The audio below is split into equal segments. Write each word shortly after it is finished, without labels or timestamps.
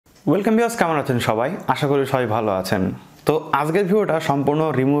Welcome viewers, কেমন আছেন সবাই? আশা করি সবাই ভালো আছেন। তো আজকের ভিডিওটা সম্পূর্ণ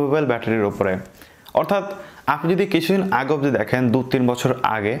রিমুভেবল ব্যাটারির উপরে। অর্থাৎ আপনি যদি কিছুদিন আগে অবধি দেখেন, 2-3 বছর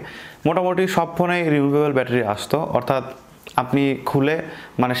আগে মোটামুটি সব ফোনেই রিমুভেবল ব্যাটারি আসতো, অর্থাৎ আপনি খুলে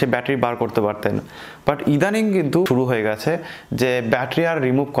সেই ব্যাটারি বার করতে পারতেন। বাট ইদানিং কিন্তু শুরু হয়ে গেছে যে ব্যাটারি আর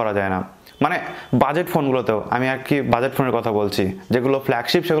রিমুভ করা যায় না। বাজেট ফোনগুলোতেও, আমি আর কি বাজেট ফোনের কথা বলছি, যেগুলো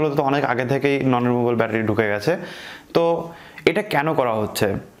ফ্ল্যাগশিপ সেগুলোতে তো অনেক আগে থেকেই নন রিমুভেবল ব্যাটারি ঢুকে গেছে। তো এটা কেন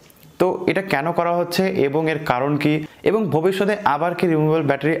করা হচ্ছে? এবং এর কারণ কি, এবং ভবিষ্যতে আবার কি রিমুভেবল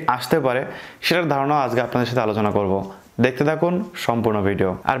ব্যাটারি আসতে পারে সেটার ধারণা আজকে আপনাদের সাথে আলোচনা করব। দেখতে থাকুন সম্পূর্ণ ভিডিও।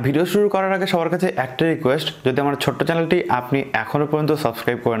 আর ভিডিও শুরু করার আগে সবার কাছে একটা রিকোয়েস্ট, যদি আমার ছোট্ট চ্যানেলটি আপনি এখনো পর্যন্ত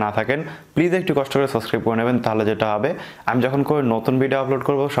সাবস্ক্রাইব করে না থাকেন, প্লিজ একটু কষ্ট করে সাবস্ক্রাইব করে নেবেন। তাহলে যেটা হবে, আমি যখন কোনো নতুন ভিডিও আপলোড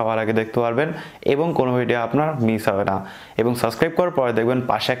করব সবার আগে দেখতে পারবেন এবং কোনো ভিডিও আপনার মিস হবে না। এবং সাবস্ক্রাইব করার পরে দেখবেন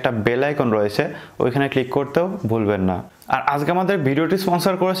পাশে একটা বেল আইকন রয়েছে, ওইখানে ক্লিক করতেও ভুলবেন না। আর আজকে আমাদের ভিডিওটি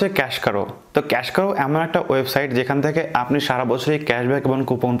স্পন্সর করেছে ক্যাশকারো। তো ক্যাশকারো এমন একটা ওয়েবসাইট যেখান থেকে আপনি সারা বছরই ক্যাশব্যাক এবং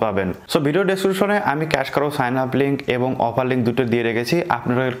কুপন পাবেন। সো ভিডিও ডেসক্রিপশনে আমি ক্যাশকারো সাইন আপ লিঙ্ক এবং অফার লিঙ্ক দুটো দিয়ে রেখেছি,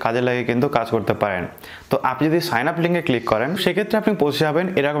 আপনারা কাজে লাগিয়ে কিন্তু কাজ করতে পারেন। তো আপনি যদি সাইন আপ লিঙ্কে ক্লিক করেন, সেক্ষেত্রে আপনি পৌঁছে যাবেন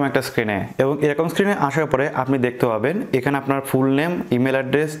এরকম একটা স্ক্রিনে, এবং এরকম স্ক্রিনে আসার পরে আপনি দেখতে পাবেন এখানে আপনার full name, email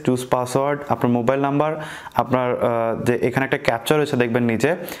address, choose password, আপনার মোবাইল নাম্বার, আপনার যে এখানে একটা ক্যাপচা রয়েছে দেখবেন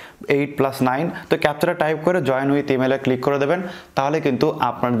নিচে 8+9। তো ক্যাপচাটা টাইপ করে জয়েন উইথ ইমেলে ক্লিক করে দেবেন, তাহলে কিন্তু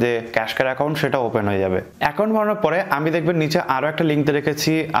আপনার যে ক্যাশকার অ্যাকাউন্ট সেটা ওপেন হয়ে যাবে। অ্যাকাউন্ট বানানোর পরে আমি দেখবেন নিচে আরও একটা লিঙ্ক দিয়ে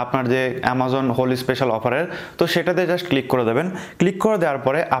রেখেছি আপনার যে অ্যামাজন হোলি স্পেশাল অফারের, তো সেটাতে জাস্ট ক্লিক করে দেবেন। ক্লিক করে দেওয়ার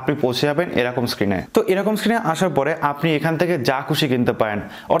পরে আপনি পৌঁছে যাবেন এরকম স্ক্রিনে। তো এরকম স্ক্রিনে আসার পরে আপনি এখান থেকে যা খুশি কিনতে পারেন,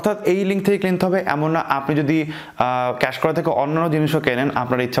 অর্থাৎ এই লিঙ্ক থেকে কিনতে হবে এমন না। আপনি যদি ক্যাশকার থেকে অন্যান্য জিনিসও কেনেন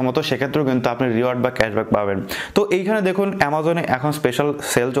আপনার ইচ্ছা মতো, সেক্ষেত্রেও কিন্তু আপনি রিওয়ার্ড বা ক্যাশব্যাক পাবেন। তো এইখানে দেখুন অ্যামাজনে এখন স্পেশাল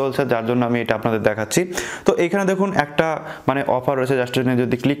সেল চলছে, যার জন্য আমি এটা আপনাদের দেখাচ্ছি। তো এইখানে দেখুন একটা অফার রয়েছে, জাস্ট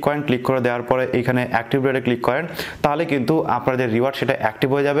যদি ক্লিক করেন, ক্লিক করে দেওয়ার পরে এইখানে অ্যাক্টিভ রেটে ক্লিক করেন, তাহলে কিন্তু আপনার যে রিওয়ার্ড সেটা অ্যাক্টিভ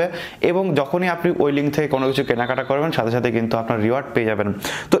হয়ে যাবে, এবং যখনই আপনি ওই লিঙ্ক থেকে কোনো কিছু কেনাকাটা করবেন সাথে সাথে কিন্তু আপনার রিওয়ার্ড পেয়ে যাবেন।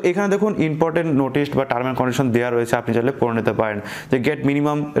 তো এখানে দেখুন ইম্পর্টেন্ট নোটিশ বা টার্ম অ্যান্ড কন্ডিশন দেওয়া রয়েছে, আপনি চাইলে পড়ে নিতে পারেন যে gate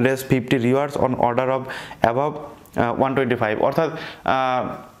minimum race 50 rewards on order of above 125, অর্থাৎ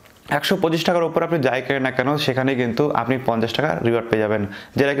 125 টাকার উপর আপনি যাই কেনেন না কেন সেখানে কিন্তু আপনি 50 টাকা রিওয়ার্ড পেয়ে যাবেন,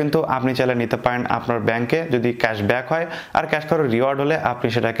 যেটা কিন্তু আপনি চাইলে নিতে পারেন আপনার ব্যাংকে যদি ক্যাশব্যাক হয়। আর ক্যাশব্যাক রিওয়ার্ড হলে আপনি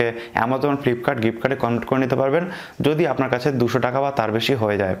সেটাকে অ্যামাজন, ফ্লিপকার্ট, গিফট কার্ডে কনভার্ট করে নিতে পারবেন, যদি আপনার কাছে 200 টাকা বা তার বেশি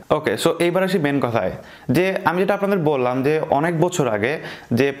হয়ে যায়। ওকে, সো এইবার আসি মেন কথায়, যে আমি যেটা আপনাদের বললাম যে অনেক বছর আগে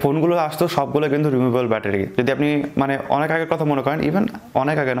যে ফোনগুলো আসতো সবগুলো কিন্তু রিমুভেবল ব্যাটারি। যদি আপনি অনেক আগের কথা মনে করেন, ইভেন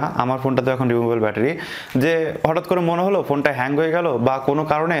অনেক আগে না, আমার ফোনটাতে এখন রিমুভেবল ব্যাটারি, যে হঠাৎ করে মনে হলো ফোনটা হ্যাং হয়ে গেল বা কোনো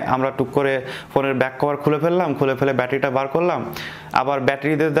কারণে আমরা টুক করে ফোনের ব্যাক কভার খুলে ফেলে ব্যাটারিটা বার করলাম। আবার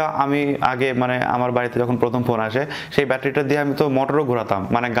ব্যাটারি দিয়ে আমি আগে আমার বাড়িতে যখন প্রথম ফোন আসে, সেই ব্যাটারিটা দিয়ে আমি তো মোটরও ঘোরাতাম,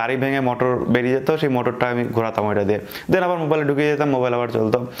 গাড়ি ভেঙে মোটর বেরিয়ে যেত, সেই মোটরটা আমি ঘোরাতাম ওইটা দিয়ে, দেন আবার মোবাইলে ঢুকিয়ে যেতাম, মোবাইল আবার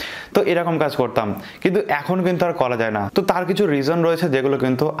চলতো। তো এরকম কাজ করতাম, কিন্তু এখন কিন্তু আর করা যায় না। তো তার কিছু রিজন রয়েছে যেগুলো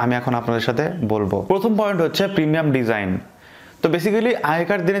কিন্তু আমি এখন আপনাদের সাথে বলবো। প্রথম পয়েন্ট হচ্ছে প্রিমিয়াম ডিজাইন। তো বেসিক্যালি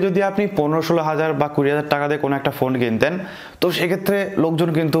আগেকার দিনে যদি আপনি 15-16 হাজার বা 20 হাজার টাকা দিয়ে কোনো একটা ফোন কিনতেন, তো সেক্ষেত্রে লোকজন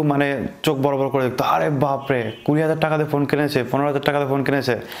কিন্তু চোখ বড় বড় করে দেখতো, আরে বাপরে 20 হাজার টাকা দিয়ে ফোন কিনেছে, 15 হাজার টাকা দিয়ে ফোন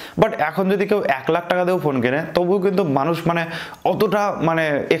কিনেছে। বাট এখন যদি কেউ 1 লাখ টাকা দিয়েও ফোন কেনে, তবুও কিন্তু মানুষ অতটা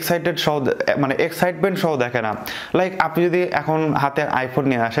এক্সাইটমেন্ট সহ দেখে না। লাইক আপনি যদি এখন হাতে আইফোন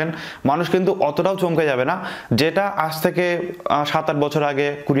নিয়ে আসেন, মানুষ কিন্তু অতটাও চমকে যাবে না, যেটা আজ থেকে 7-8 বছর আগে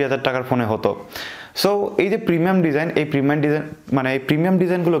 20 হাজার টাকার ফোনে হতো। সো এই যে প্রিমিয়াম ডিজাইন, এই প্রিমিয়াম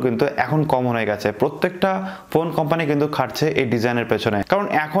ডিজাইনগুলো কিন্তু এখন কমন হয়ে গেছে। প্রত্যেকটা ফোন কোম্পানি কিন্তু খাটছে এই ডিজাইনের পেছনে, কারণ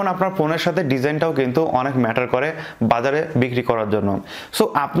এখন আপনার ফোনের সাথে ডিজাইনটাও কিন্তু অনেক ম্যাটার করে বাজারে বিক্রি করার জন্য। সো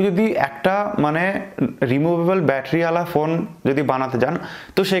আপনি যদি একটা রিমুভেবল ব্যাটারিওয়ালা ফোন যদি বানাতে যান,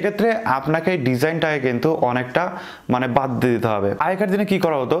 তো সেক্ষেত্রে আপনাকে এই ডিজাইনটাকে কিন্তু অনেকটা বাদ দিয়ে দিতে হবে। আগেকার দিনে কি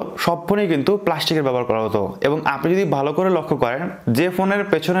করা হতো, সব ফোনেই কিন্তু প্লাস্টিকের ব্যবহার করা হতো, এবং আপনি যদি ভালো করে লক্ষ্য করেন, যে ফোনের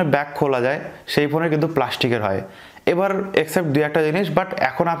পেছনের ব্যাক খোলা যায় সেই ফোনে কিন্তু প্লাস্টিকের হয়। এবার এক্সেপ্ট 2-1টা জিনিস, বাট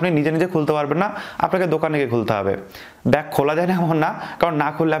এখন আপনি নিজে নিজে খুলতে পারবেন না, আপনাকে দোকানে গিয়ে খুলতে হবে। ব্যাক খোলা যায় না এমন না, কারণ না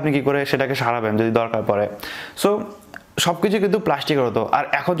খুললে আপনি কি করে সেটাকে সারাবেন যদি দরকার পড়ে। সো সবকিছু কিন্তু প্লাস্টিকের হতো। আর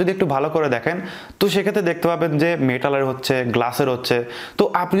এখন যদি একটু ভালো করে দেখেন, তো সেক্ষেত্রে দেখতে পাবেন যে মেটালের হচ্ছে, গ্লাসের হচ্ছে। তো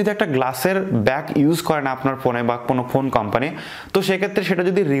আপনি যদি একটা গ্লাসের ব্যাগ ইউজ করেন আপনার ফোনে বা কোনো ফোন কোম্পানি, তো সেক্ষেত্রে সেটা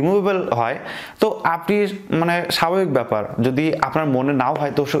যদি রিমুভেবল হয়, তো আপনি স্বাভাবিক ব্যাপার, যদি আপনার মনে নাও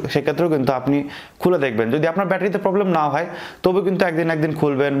হয় তো সেক্ষেত্রেও কিন্তু আপনি খুলে দেখবেন। যদি আপনার ব্যাটারিতে প্রবলেম নাও হয়, তবে কিন্তু একদিন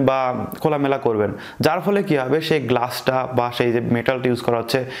খুলবেন বা খোলামেলা করবেন, যার ফলে কি হবে, সেই গ্লাসটা বা সেই যে মেটালটা ইউজ করা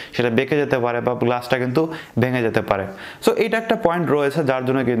হচ্ছে সেটা বেঁকে যেতে পারে বা গ্লাসটা কিন্তু ভেঙে যেতে পারে। সো এইটা একটা পয়েন্ট রয়েছে, যার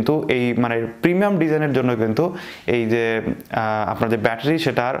জন্য কিন্তু এই মানে প্রিমিয়াম ডিজাইনের জন্য কিন্তু এই যে আপনার যে ব্যাটারি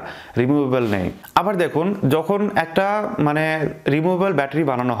সেটা আর রিমুভেবল নেই। আবার দেখুন, যখন একটা মানে রিমুভেবল ব্যাটারি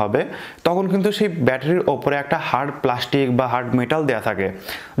বানানো হবে তখন কিন্তু সেই ব্যাটারির ওপরে একটা হার্ড প্লাস্টিক বা হার্ড মেটাল দেওয়া থাকে,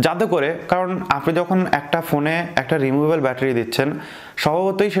 যাতে করে, কারণ আপনি যখন একটা ফোনে একটা রিমুভেবল ব্যাটারি দিচ্ছেন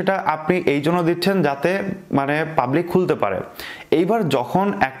স্বভাবতই সেটা আপনি এই জন্য দিচ্ছেন যাতে মানে পাবলিক খুলতে পারে। এইবার যখন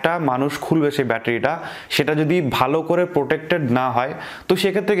একটা মানুষ খুলবে সেই ব্যাটারিটা, সেটা যদি ভালো করে প্রোটেক্টেড না হয় তো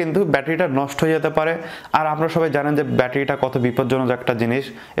সেক্ষেত্রে কিন্তু ব্যাটারিটা নষ্ট হয়ে যেতে পারে। আর আপনারা সবাই জানেন যে ব্যাটারিটা কত বিপজ্জনক একটা জিনিস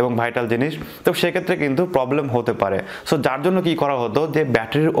এবং ভাইটাল জিনিস, তো সেক্ষেত্রে কিন্তু প্রবলেম হতে পারে। সো যার জন্য কি করা হতো যে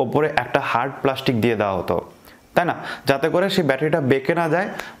ব্যাটারির ওপরে একটা হার্ড প্লাস্টিক দিয়ে দেওয়া হতো, তাই না, যাতে করে সেই ব্যাটারিটা বেঁকে না যায়,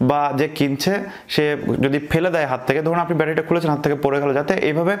 বা যে কিনছে সে যদি ফেলে দেয় হাত থেকে, ধরুন আপনি ব্যাটারিটা খুলেছেন হাত থেকে পড়ে গেল, যাতে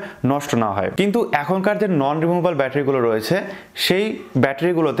এইভাবে নষ্ট না হয়। কিন্তু এখনকার যে নন রিমুভেবল ব্যাটারিগুলো রয়েছে সেই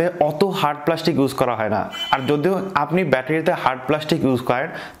ব্যাটারিগুলোতে অত হার্ড প্লাস্টিক ইউজ করা হয় না। আর যদিও আপনি ব্যাটারিতে হার্ড প্লাস্টিক ইউজ করেন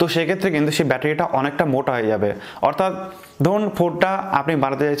তো সেক্ষেত্রে কিন্তু সেই ব্যাটারিটা অনেকটা মোটা হয়ে যাবে। অর্থাৎ ধরুন ফোনটা আপনি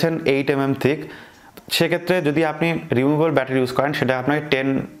বানাতে চাইছেন 8 mm থিক, সেক্ষেত্রে যদি আপনি রিমুভেবল ব্যাটারি ইউজ করেন সেটা আপনাকে 10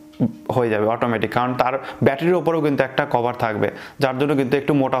 হয়ে যাবে অটোমেটিক, কারণ তার ব্যাটারির ওপরেও কিন্তু একটা কভার থাকবে, যার জন্য কিন্তু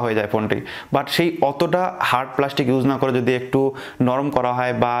একটু মোটা হয়ে যায় ফোনটি। বাট সেই অতটা হার্ড প্লাস্টিক ইউজ না করে যদি একটু নরম করা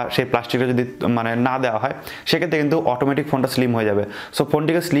হয় বা সেই প্লাস্টিকটা যদি মানে না দেওয়া হয়, সেক্ষেত্রে কিন্তু অটোমেটিক ফোনটা স্লিম হয়ে যাবে। সো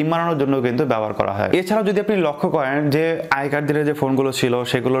ফোনটিকে স্লিম বানানোর জন্য কিন্তু ব্যবহার করা হয়। এছাড়াও যদি আপনি লক্ষ্য করেন যে আগেকার দিনে যে ফোনগুলো ছিল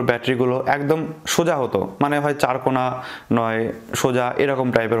সেগুলোর ব্যাটারিগুলো একদম সোজা হতো, মানে হয় চারকোনা নয় সোজা এরকম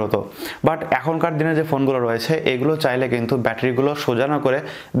টাইপের হতো। বাট এখনকার দিনে যে ফোনগুলো রয়েছে এগুলো চাইলে কিন্তু ব্যাটারিগুলো সোজা না করে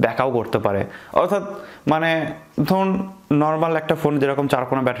ব্যাকআপ করতে পারে। অর্থাৎ মানে ধরুন নর্মাল একটা ফোন যেরকম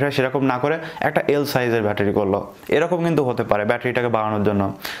চারকোনা ব্যাটারি হয় সেরকম না করে একটা এল সাইজের ব্যাটারি করলো, এরকম কিন্তু হতে পারে ব্যাটারিটাকে বাড়ানোর জন্য।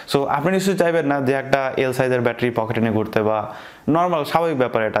 সো আপনি নিশ্চয়ই চাইবেন না যে একটা এল সাইজের ব্যাটারি পকেটে নিয়ে ঘুরতে, বা নর্মাল স্বাভাবিক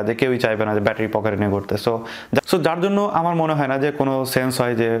ব্যাপার এটা যে কেউই চাইবে না যে ব্যাটারি পকেটে নিয়ে ঘুরতে। সো যার জন্য আমার মনে হয় না যে কোনো সেন্স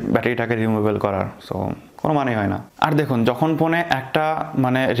হয় যে ব্যাটারিটাকে রিমুভেবল করার, সো কোনো মানেই হয় না। আর দেখুন, যখন ফোনে একটা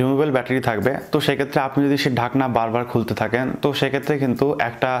মানে রিমুভেবল ব্যাটারি থাকবে তো সেক্ষেত্রে আপনি যদি সেই ঢাকনা বারবার খুলতে থাকেন তো সেক্ষেত্রে কিন্তু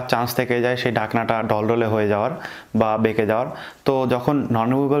একটা চান্স থেকে যায় সেই ঢাকনাটা ঢলঢলে হয়ে যাওয়ার বা বেঁকে যাওয়ার। তো যখন নন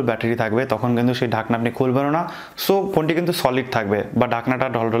রিমুভেবল ব্যাটারি থাকবে তখন কিন্তু সেই ঢাকনা আপনি খুলবেনও না, সো ফোনটি কিন্তু সলিড থাকবে, বা ঢাকনাটা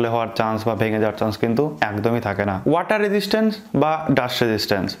ঢলঢলে হওয়ার চান্স বা ভেঙে যাওয়ার চান্স কিন্তু একদমই থাকে না। ওয়াটার রেজিস্ট্যান্স বা ডাস্ট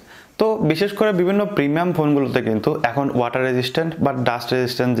রেজিস্ট্যান্স, তো বিশেষ করে বিভিন্ন প্রিমিয়াম ফোনগুলোতে কিন্তু এখন ওয়াটার রেজিস্ট্যান্ট বা ডাস্ট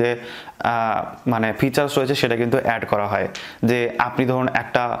রেজিস্ট্যান্ট যে মানে ফিচার্স রয়েছে সেটা কিন্তু অ্যাড করা হয়। যে আপনি ধরুন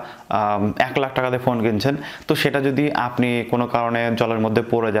একটা 1 লাখ টাকাতে ফোন কিনছেন, তো সেটা যদি আপনি কোনো কারণে জলের মধ্যে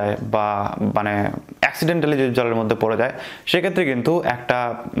পড়ে যায় বা মানে অ্যাক্সিডেন্টালি যদি জলের মধ্যে পড়ে যায়, সেক্ষেত্রে কিন্তু একটা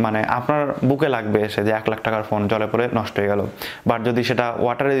মানে আপনার বুকে লাগবে এসে যে 1 লাখ টাকার ফোন জলে পড়ে নষ্ট হয়ে গেল। বাট যদি সেটা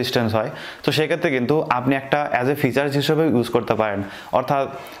ওয়াটার রেজিস্ট্যান্স হয় তো সেক্ষেত্রে কিন্তু আপনি একটা অ্যাজ এ ফিচার্স হিসেবে ইউজ করতে পারেন। অর্থাৎ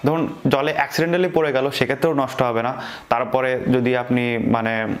ধরুন জলে অ্যাক্সিডেন্টালি পড়ে গেল সেক্ষেত্রেও নষ্ট হবে না, তারপরে যদি আপনি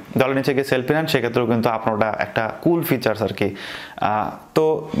মানে জলের নিচে গিয়ে সেলফি নেন সেক্ষেত্রেও কিন্তু আপনার ওটা একটা কুল ফিচার্স আর কি। তো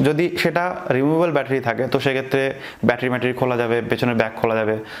যদি সেটা রিমুভেবল ব্যাটারি থাকে তো সেক্ষেত্রে ব্যাটারি খোলা যাবে, পেছনের ব্যাগ খোলা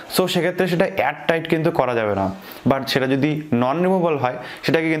যাবে, সো সেক্ষেত্রে সেটা এয়ার টাইট কিন্তু করা যাবে না। বাট সেটা যদি নন রিমুভেবল হয়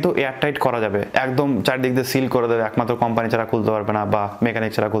সেটাকে কিন্তু এয়ার টাইট করা যাবে, একদম চারদিক দিয়ে সিল করে দেবে, একমাত্র কোম্পানি ছাড়া খুলতে পারবে না বা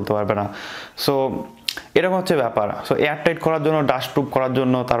মেকানিক ছাড়া খুলতে পারবে না। সো এরকম হচ্ছে ব্যাপার। সো এয়ার টাইট করার জন্য, ডাস্ট প্রুফ করার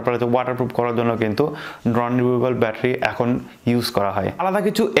জন্য, তারপরে তো ওয়াটার প্রুফ করার জন্য কিন্তু নন রিমুভেবল ব্যাটারি এখন ইউজ করা হয়। আলাদা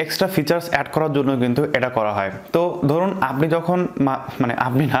কিছু এক্সট্রা ফিচার্স অ্যাড করার জন্য কিন্তু এটা করা হয়। তো ধরুন আপনি যখন মানে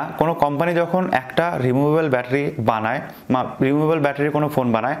আপনি না, কোনো কোম্পানি যখন একটা রিমুভেবল ব্যাটারি বানায়, রিমুভেবল ব্যাটারির কোনো ফোন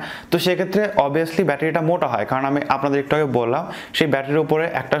বানায়, তো সেক্ষেত্রে অবভিয়াসলি ব্যাটারিটা মোটা হয়, কারণ আমি আপনাদের একটু আগে বললাম সেই ব্যাটারির উপরে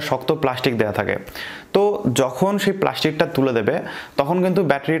একটা শক্ত প্লাস্টিক দেওয়া থাকে। তো যখন সেই প্লাস্টিকটা তুলে দেবে তখন কিন্তু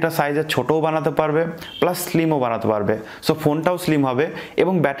ব্যাটারিটা সাইজে ছোটও বানাতে পারবে প্লাস স্লিমও বানাতে পারবে। সো ফোনটাও স্লিম হবে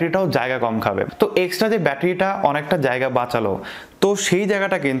এবং ব্যাটারিটাও জায়গা কম খাবে। তো এক্সট্রা যে ব্যাটারিটা অনেকটা জায়গা বাঁচালো, তো সেই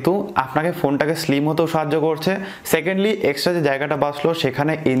জায়গাটা কিন্তু আপনাকে ফোনটাকে স্লিম হতেও সাহায্য করছে। সেকেন্ডলি এক্সট্রা যে জায়গাটা বাঁচলো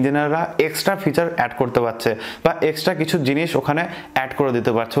সেখানে ইঞ্জিনিয়াররা এক্সট্রা ফিচার অ্যাড করতে পারছে বা এক্সট্রা কিছু জিনিস ওখানে অ্যাড করে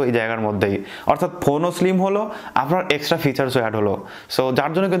দিতে পারছো এই জায়গার মধ্যেই। অর্থাৎ ফোনও স্লিম হলো, আপনার এক্সট্রা ফিচার্সও অ্যাড হলো। সো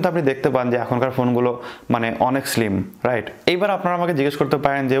যার জন্য কিন্তু আপনি দেখতে পান যে এখনকার ফোনগুলো মানে অনেক স্লিম, রাইট? এইবার আপনারা আমাকে জিজ্ঞেস করতে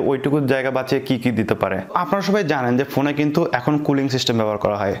পারেন যে ওইটুকু জায়গা বাঁচিয়ে কি কি দিতে পারে। আপনারা সবাই জানেন যে ফোনে কিন্তু এখন কুলিং সিস্টেম ব্যবহার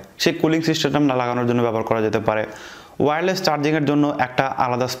করা হয়, সেই কুলিং সিস্টেমটা না লাগানোর জন্য ব্যবহার করা যেতে পারে। ওয়্যারলেস চার্জিংয়ের জন্য একটা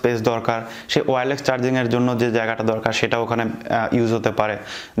আলাদা স্পেস দরকার, সেই ওয়্যারলেস চার্জিংয়ের জন্য যে জায়গাটা দরকার সেটা ওখানে ইউজ হতে পারে।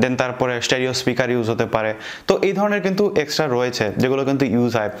 দেন তারপরে স্টেরিও স্পিকার ইউজ হতে পারে। তো এই ধরনের কিন্তু এক্সট্রা রয়েছে যেগুলো কিন্তু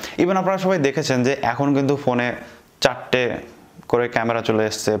ইউজ হয়। ইভেন আপনারা সবাই দেখেছেন যে এখন কিন্তু ফোনে 4টে করে ক্যামেরা চলে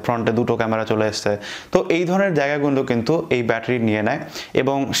এসছে, ফ্রন্টে দুটো ক্যামেরা চলে এসছে। তো এই ধরনের জায়গাগুলো কিন্তু এই ব্যাটারি নিয়ে নেয়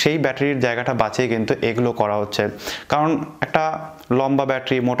এবং সেই ব্যাটারির জায়গাটা বাঁচিয়ে কিন্তু এগুলো করা হচ্ছে। কারণ একটা লম্বা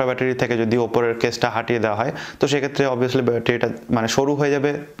ব্যাটারি, মোটা ব্যাটারি থেকে যদি ওপরের কেসটা হাটিয়ে দেওয়া হয় তো সেক্ষেত্রে অবভিয়াসলি ব্যাটারিটা মানে সরু হয়ে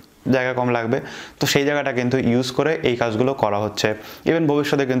যাবে, জায়গা কম লাগবে। তো সেই জায়গাটা কিন্তু ইউজ করে এই কাজগুলো করা হচ্ছে, ইভেন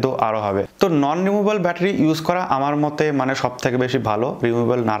ভবিষ্যতে কিন্তু আরও হবে। তো নন রিমুভেবল ব্যাটারি ইউজ করা আমার মতে মানে সব থেকে বেশি ভালো,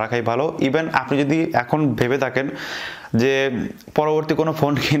 রিমুভেবল না রাখাই ভালো। ইভেন আপনি যদি এখন ভেবে থাকেন যে পরবর্তী কোনো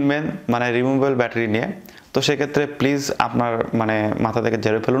ফোন কিনবেন মানে রিমুভেবল ব্যাটারি নিয়ে, তো সেক্ষেত্রে প্লিজ আপনার মানে মাথা থেকে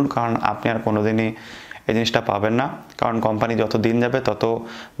ঝেড়ে ফেলুন, কারণ আপনি আর কোনোদিনই এই জিনিসটা পাবেন না। কারণ কোম্পানি যত দিন যাবে তত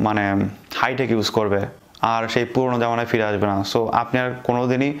মানে হাইটেক ইউজ করবে, আর সেই পুরোনো জামানায় ফিরে আসবে না। সো আপনি আর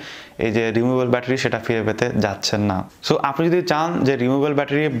কোনোদিনই এই যে রিমুভেবল ব্যাটারি সেটা ফিরে পেতে যাচ্ছেন না। সো আপনি যদি চান যে removable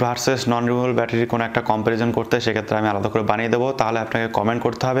battery versus non removable ব্যাটারির কোনো একটা কম্প্যারিজন করতে, সেক্ষেত্রে আমি আলাদা করে বানিয়ে দেবো। তাহলে আপনাকে কমেন্ট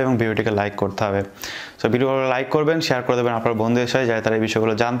করতে হবে এবং ভিডিওটিকে লাইক করতে হবে। সো ভিডিওগুলো লাইক করবেন, শেয়ার করে দেবেন আপনার বন্ধুদের সাথে, যাতে তারা এই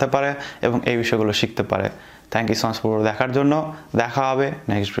বিষয়গুলো জানতে পারে এবং এই বিষয়গুলো শিখতে পারে। থ্যাংক ইউ সো মাচ পুরো দেখার জন্য। দেখা হবে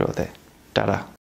নেক্সট ভিডিওতে। টাটা।